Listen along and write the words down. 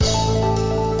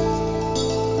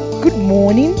Good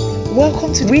morning.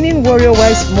 Welcome to Winning Warrior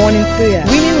Wise Morning Prayer.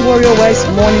 Winning Warrior Wise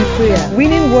Morning Prayer.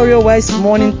 Winning Warrior Wise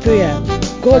Morning Prayer.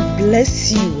 God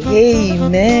bless you.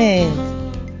 Amen.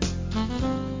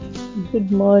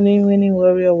 Good morning, Winning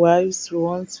Warrior Wives. We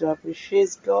want to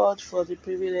appreciate God for the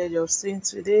privilege of seeing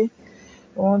today.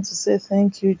 We want to say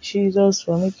thank you, Jesus,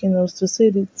 for making us to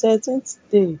see the 13th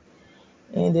day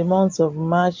in the month of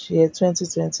March, year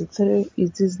 2023.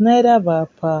 It is neither by our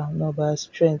power nor by our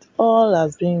strength. All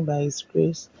has been by His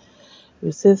grace.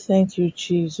 We say thank you,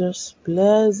 Jesus.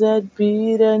 Blessed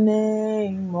be the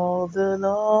name of the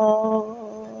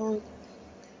Lord.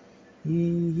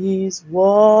 He is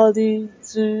worthy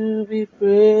to be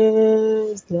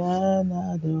praised and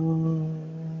adored.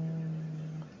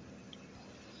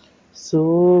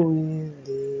 So we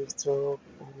lift up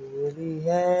holy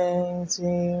hands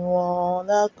in one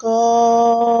accord,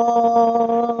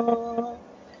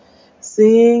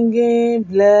 singing,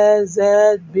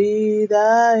 blessed be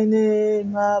thy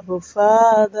name, Abba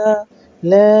Father,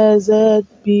 blessed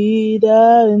be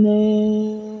thy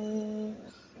name.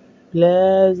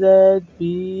 Blessed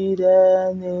be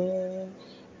the name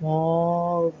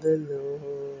of the Lord.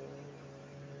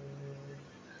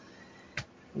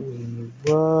 We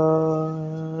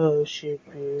worship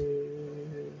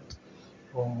you,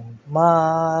 Almighty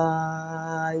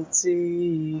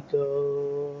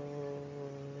God.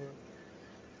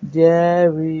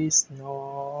 There is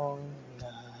none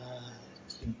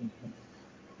like you.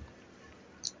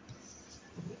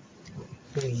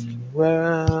 We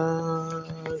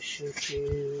worship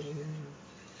you,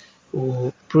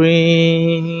 O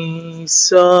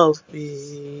Prince of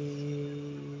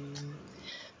Peace.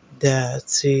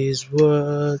 That is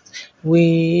what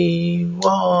we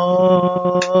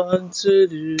want to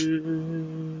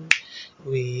do.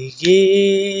 We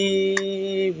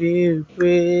give you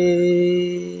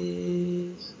praise,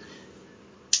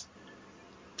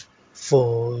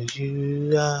 for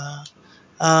you are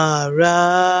our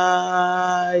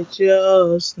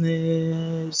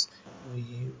righteousness.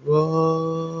 We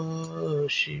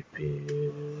worship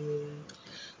you,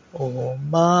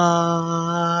 Almighty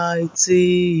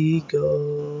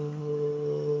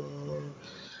God.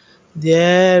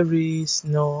 There is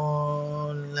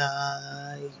none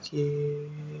like you.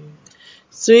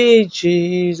 Sweet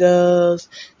Jesus,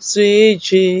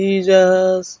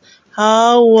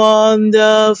 how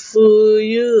wonderful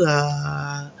you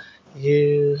are.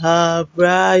 You are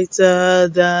brighter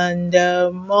than the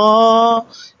morning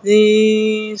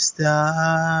star.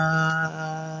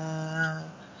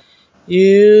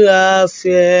 You are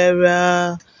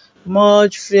fairer,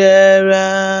 much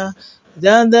fairer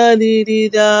than the lily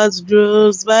that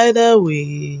grows by the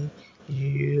way.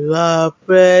 You are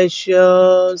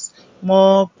precious,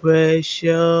 more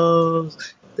precious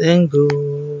than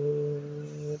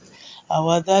gold.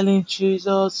 Our darling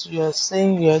Jesus, you are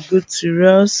saying you are good to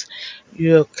us.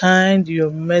 You are kind, you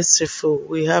are merciful.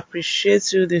 We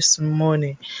appreciate you this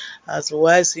morning. As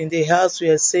wives in the house, we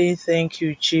are saying thank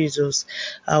you, Jesus.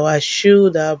 Our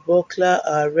shield, our buckler,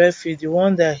 our refuge, the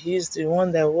one that is, the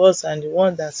one that was, and the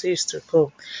one that is to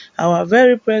come. Our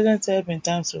very present help in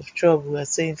times of trouble. We are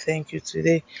saying thank you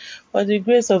today for the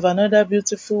grace of another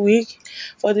beautiful week,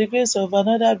 for the grace of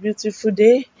another beautiful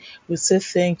day. We say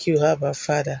thank you, Abba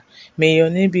Father. May your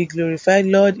name be glorified,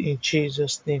 Lord, in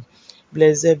Jesus' name.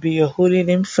 Blessed be your holy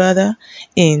name, Father.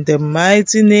 In the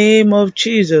mighty name of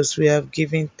Jesus, we have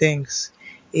given thanks.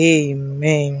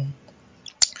 Amen.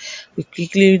 We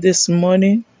quickly this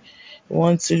morning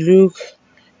want to look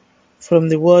from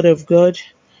the Word of God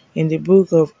in the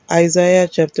book of Isaiah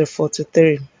chapter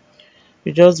 43.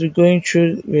 We'll just be going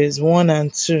through verse 1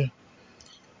 and 2.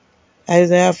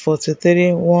 Isaiah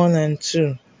 43, 1 and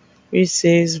 2. Which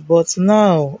says, But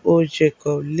now, O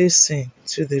Jacob, listen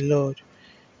to the Lord,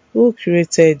 who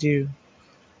created you.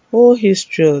 O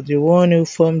Israel, the one who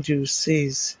formed you,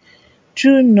 says,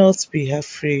 Do not be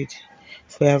afraid,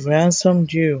 for I have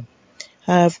ransomed you.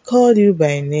 I have called you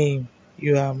by name,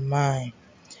 you are mine.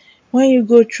 When you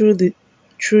go through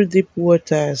deep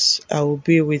waters, I will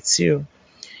be with you.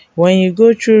 When you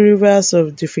go through rivers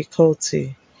of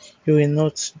difficulty, you will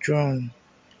not drown.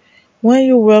 When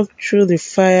you walk through the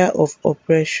fire of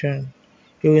oppression,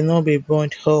 you will not be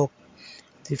burnt up.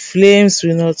 The flames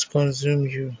will not consume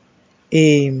you.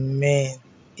 Amen.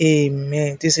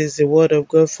 Amen. This is the word of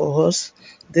God for us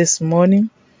this morning,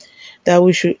 that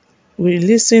we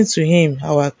listen to Him,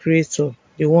 our Creator,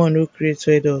 the one who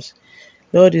created us.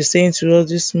 Lord is saying to us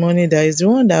this morning that He's the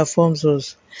one that forms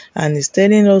us, and He's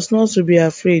telling us not to be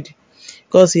afraid,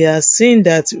 because He has seen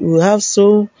that we have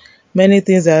so many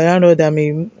things around us that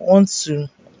may want to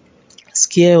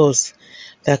scare us,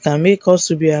 that can make us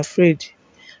to be afraid.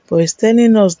 But it's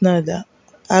telling us now that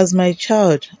as my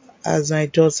child, as my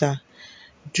daughter,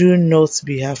 do not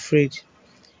be afraid.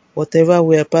 Whatever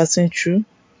we are passing through,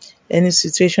 any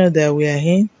situation that we are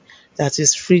in that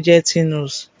is fidgeting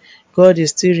us, God is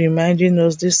still reminding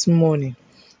us this morning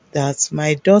that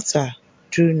my daughter,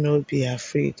 do not be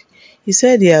afraid. He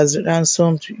said he has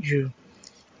ransomed you.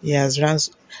 He has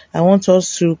ransomed. I want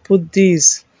us to put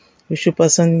this, we should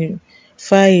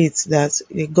personify it that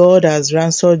God has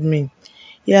ransomed me.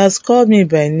 He has called me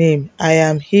by name. I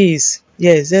am his.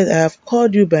 Yes, I have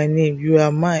called you by name. You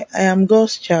are mine. I am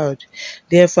God's child.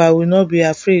 Therefore, I will not be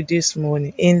afraid this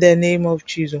morning. In the name of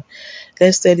Jesus.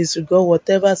 Let's tell it to God,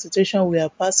 whatever situation we are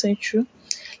passing through.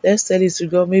 Let's tell it to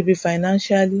God, maybe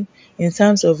financially, in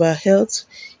terms of our health,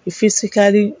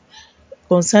 physically,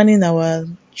 concerning our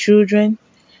children,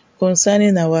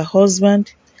 concerning our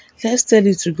husband. Let's tell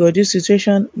it to God, this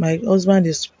situation my husband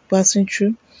is passing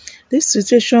through, this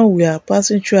situation we are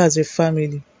passing through as a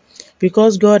family.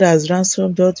 Because God has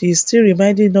ransomed us, He is still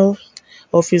reminding us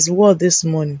of His word this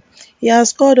morning. He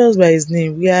has called us by His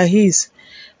name. We are His.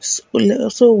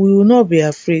 So we will not be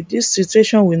afraid. This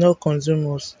situation will not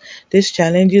consume us. These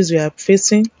challenges we are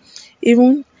facing,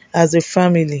 even as a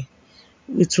family,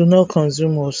 it will not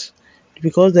consume us.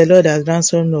 Because the Lord has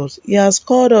ransomed us. He has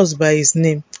called us by His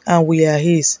name and we are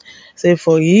His. Say,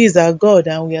 for He is our God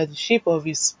and we are the sheep of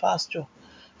His pasture.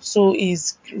 So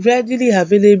He's readily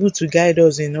available to guide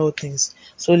us in all things.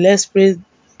 So let's pray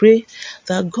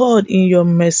that God, in your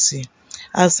mercy,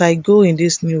 as I go in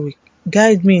this new week,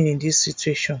 guide me in this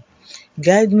situation.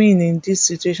 Guide me in this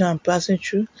situation I'm passing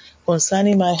through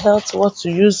concerning my health, what to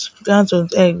use,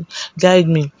 guide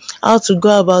me. How to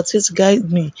go about it, guide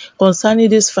me. Concerning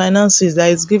these finances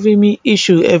that is giving me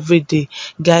issue every day,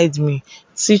 guide me.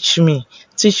 Teach me.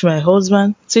 Teach my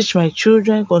husband, teach my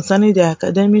children concerning their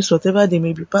academics, whatever they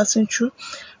may be passing through.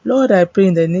 Lord, I pray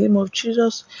in the name of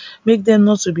Jesus, make them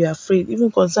not to be afraid, even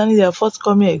concerning their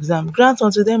forthcoming exam. Grant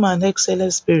unto them an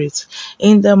excellent spirit,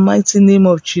 in the mighty name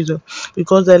of Jesus.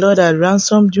 Because the Lord has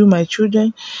ransomed you, my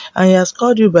children, and He has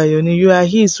called you by your name. You are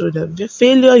His, so the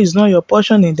failure is not your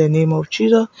portion in the name of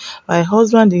Jesus. My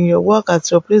husband, in your work,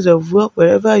 at your place of work,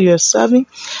 wherever you are serving,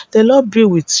 the Lord be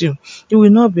with you. You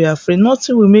will not be afraid.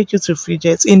 Nothing will make you to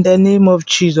fidget in the name of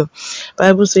Jesus.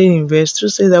 Bible saying in verse 2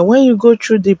 says that when you go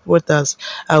through deep waters,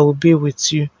 I will be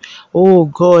with you. Oh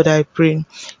God, I pray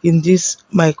in this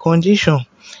my condition,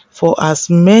 for as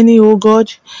many, oh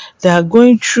God, that are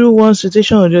going through one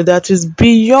situation or the other that is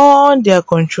beyond their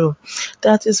control,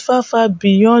 that is far, far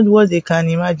beyond what they can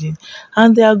imagine,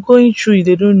 and they are going through it,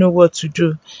 they don't know what to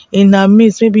do. In our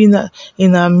midst, maybe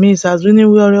in our midst, as winning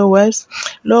warrior wives,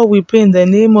 Lord, we pray in the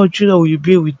name of Jesus, will you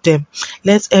be with them.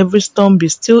 Let every storm be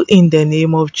still in the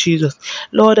name of Jesus.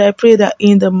 Lord, I pray that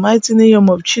in the mighty name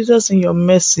of Jesus, in your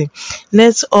mercy,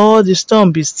 let all the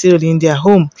storm be still in their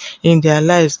home, in their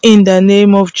lives, in the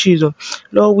name of Jesus.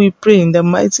 Lord, we pray in the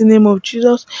mighty name of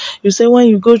Jesus. You say when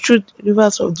you go through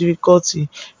rivers of difficulty,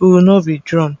 we will not be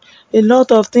drawn. A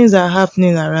lot of things are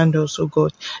happening around us, oh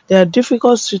God. There are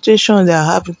difficult situations that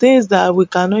are happening, things that we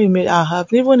cannot imagine are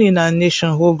happening, even in our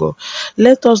nation, oh God.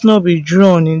 Let us not be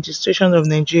drawn in the situation of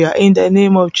Nigeria, in the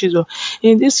name of Jesus.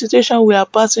 In this situation we are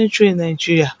passing through in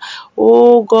Nigeria,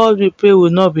 oh God, we pray we will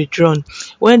not be drawn.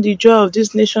 When the joy of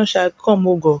this nation shall come,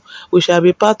 oh God, we shall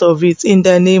be part of it in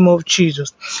the name of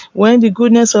Jesus. When the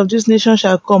goodness of this nation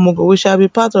shall come, oh God, we shall be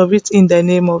part of it in the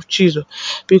name of Jesus.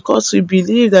 Because we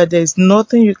believe that there is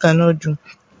nothing you cannot do.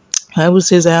 Bible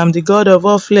says, I am the God of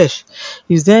all flesh.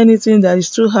 Is there anything that is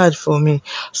too hard for me?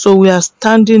 So we are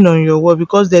standing on your word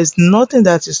because there is nothing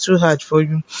that is too hard for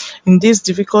you. In this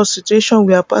difficult situation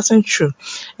we are passing through,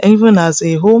 even as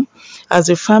a home, as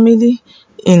a family,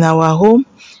 in our home,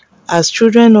 as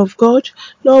children of God,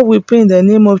 Lord, we pray in the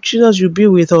name of Jesus, you be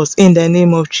with us in the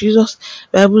name of Jesus.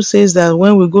 Bible says that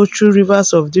when we go through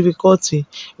rivers of difficulty,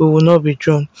 we will not be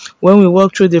drawn. When we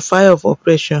walk through the fire of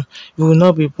oppression, we will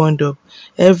not be burned up.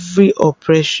 Every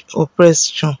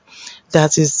oppression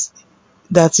that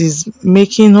is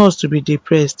making us to be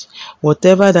depressed,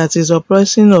 whatever that is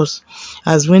oppressing us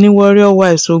as winning warrior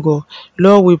wives, oh God,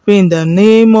 Lord, we pray in the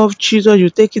name of Jesus, you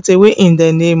take it away in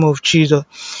the name of Jesus,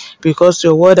 because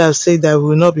your word has said that we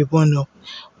will not be burned up.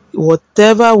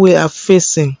 Whatever we are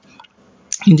facing,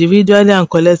 individually and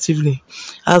collectively,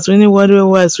 as many warrior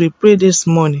wives, we pray this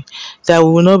morning that we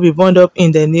will not be burned up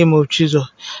in the name of Jesus,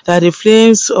 that the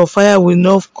flames of fire will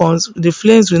not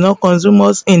consume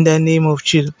us in the name of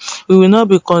Jesus. We will not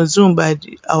be consumed by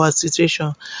our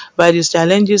situation, by the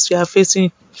challenges we are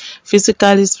facing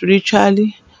physically,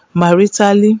 spiritually,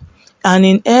 maritally, and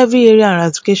in every area and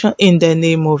ratification in the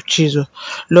name of Jesus.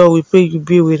 Lord, we pray you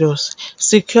be with us.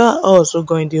 Secure us, O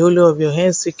God, in the hollow of your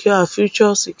hands. Secure our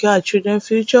future, secure our children's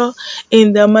future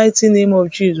in the mighty name of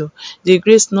Jesus. The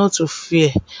grace not to fear.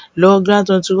 Lord, grant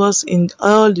unto us in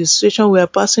all the situation we are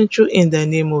passing through in the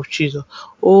name of Jesus.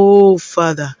 Oh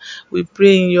Father, we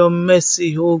pray in your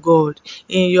mercy, oh God,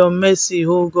 in your mercy,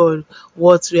 oh God,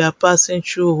 what we are passing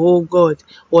through, oh God,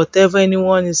 whatever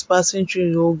anyone is passing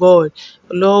through, oh God,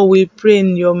 Lord, we pray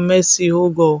in your mercy, oh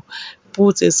God.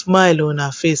 Put a smile on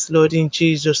our face, Lord, in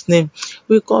Jesus' name.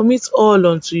 We commit all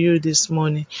unto you this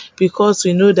morning because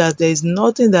we know that there is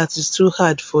nothing that is too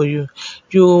hard for you.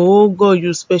 You, oh God,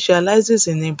 you specializes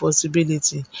in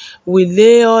impossibility. We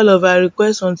lay all of our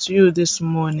requests unto you this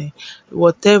morning,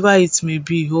 whatever it may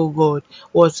be, oh God,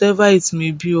 whatever it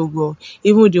may be, oh God,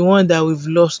 even the one that we've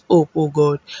lost hope, oh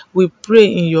God, we pray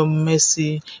in your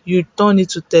mercy, you turn it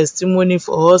to testimony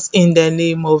for us in the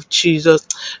name of Jesus.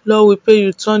 Lord, we pray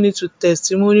you turn it to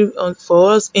testimony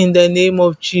for us in the name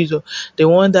of Jesus. The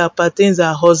one that pertains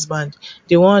our husband,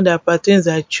 the one that pertains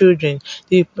our children,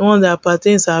 the one that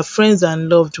pertains our friends and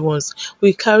loved ones.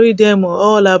 We carry them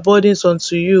all our burdens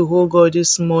unto you, oh God,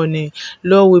 this morning.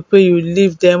 Lord, we pray you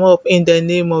lift them up in the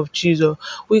name of Jesus.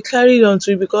 We carry it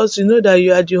unto you because you know that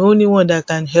you are the only one that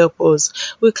can help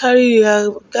us. We carry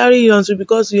it unto you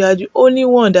because you are the only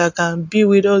one that can be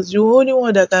with us, the only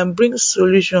one that can bring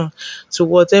solution to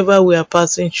whatever we are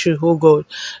passing through, oh God.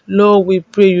 Lord, we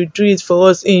pray you do it for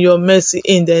us in your mercy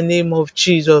in the name of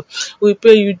Jesus. We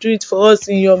pray you do it for us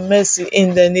in your mercy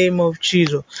in the name of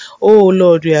Jesus. Oh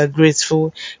Lord, we are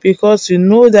grateful because you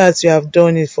know that you have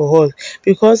done it for us.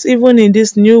 Because even in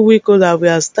this new week that we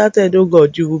have started, oh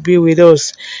God, you will be with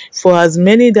us. For as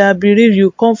many that believe,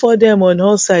 you comfort them on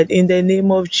all sides in the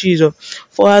name of Jesus.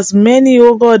 For as many,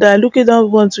 oh God, that are looking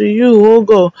up unto you, oh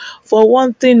God, for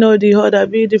one thing or the other,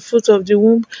 be it the fruit of the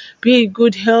womb, be it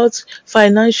good health,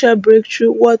 financial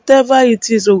breakthrough, whatever it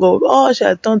is, oh God, all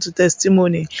shall turn to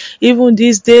testimony. Even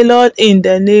this day, Lord, in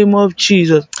the name of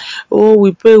Jesus. Oh,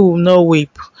 we pray we will not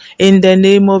weep. In the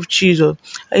name of Jesus.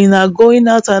 In our going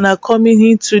out and our coming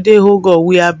in today, oh God,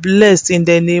 we are blessed in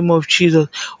the name of Jesus.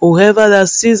 Whoever that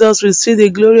sees us will see the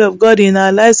glory of God in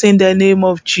our lives in the name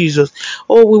of Jesus.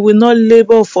 Oh, we will not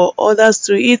labor for others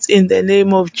to eat in the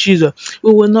name of Jesus.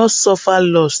 We will not suffer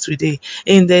loss today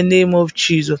in the name of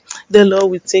Jesus. The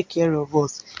Lord will take care of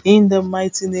us in the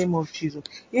mighty name of Jesus.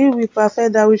 He will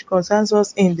perfect that which concerns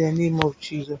us in the name of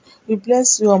Jesus. We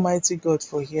bless you, Almighty God,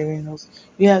 for hearing us.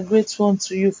 We are grateful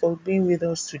unto you for being with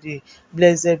us today.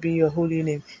 Blessed be your holy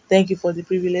name. Thank you for the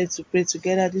privilege to pray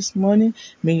together this morning.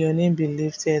 May your name be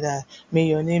lifted high. May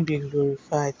your name be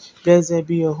glorified. Blessed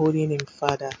be your holy name,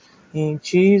 Father. In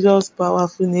Jesus'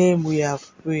 powerful name we have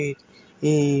prayed.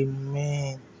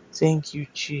 Amen. Thank you,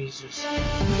 Jesus.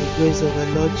 The grace of the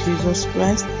Lord Jesus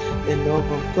Christ, the love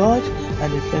of God,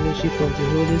 and the fellowship of the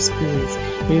Holy Spirit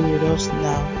be with us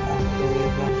now and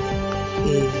forevermore.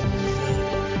 Amen.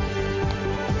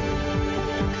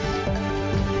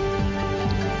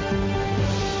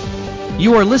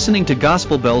 You are listening to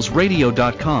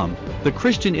GospelBellsRadio.com, the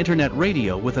Christian internet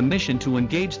radio with a mission to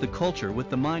engage the culture with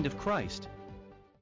the mind of Christ.